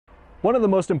One of the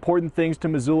most important things to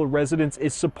Missoula residents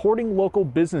is supporting local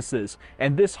businesses,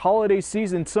 and this holiday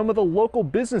season some of the local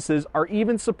businesses are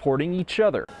even supporting each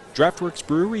other. Draught Works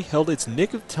Brewery held its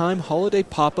Nick of Time holiday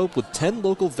pop-up with 10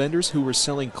 local vendors who were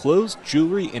selling clothes,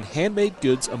 jewelry, and handmade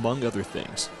goods, among other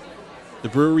things. The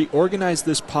brewery organized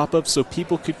this pop-up so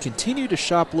people could continue to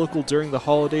shop local during the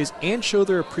holidays and show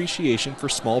their appreciation for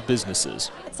small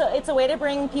businesses. It's a way to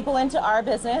bring people into our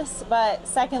business, but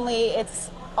secondly,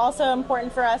 it's also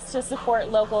important for us to support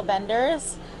local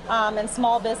vendors and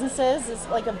small businesses. It's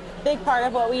like a big part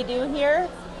of what we do here.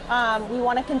 We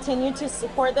want to continue to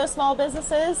support those small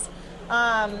businesses,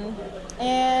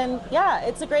 and yeah,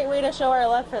 it's a great way to show our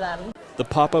love for them. The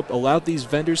pop-up allowed these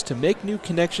vendors to make new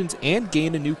connections and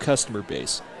gain a new customer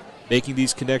base. Making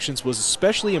these connections was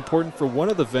especially important for one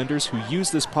of the vendors who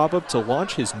used this pop-up to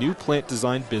launch his new plant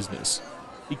design business.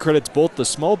 He credits both the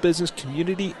small business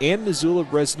community and Missoula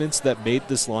residents that made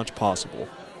this launch possible.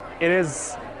 It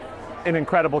is an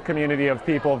incredible community of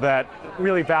people that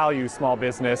really value small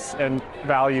business and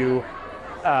value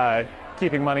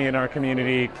keeping money in our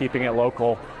community, keeping it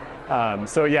local.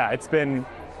 So yeah, it's been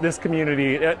this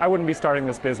community. I wouldn't be starting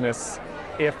this business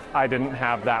if I didn't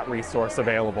have that resource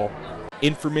available.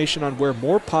 Information on where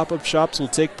more pop-up shops will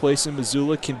take place in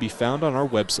Missoula can be found on our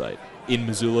website. In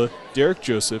Missoula, Derek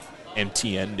Joseph,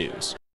 MTN News.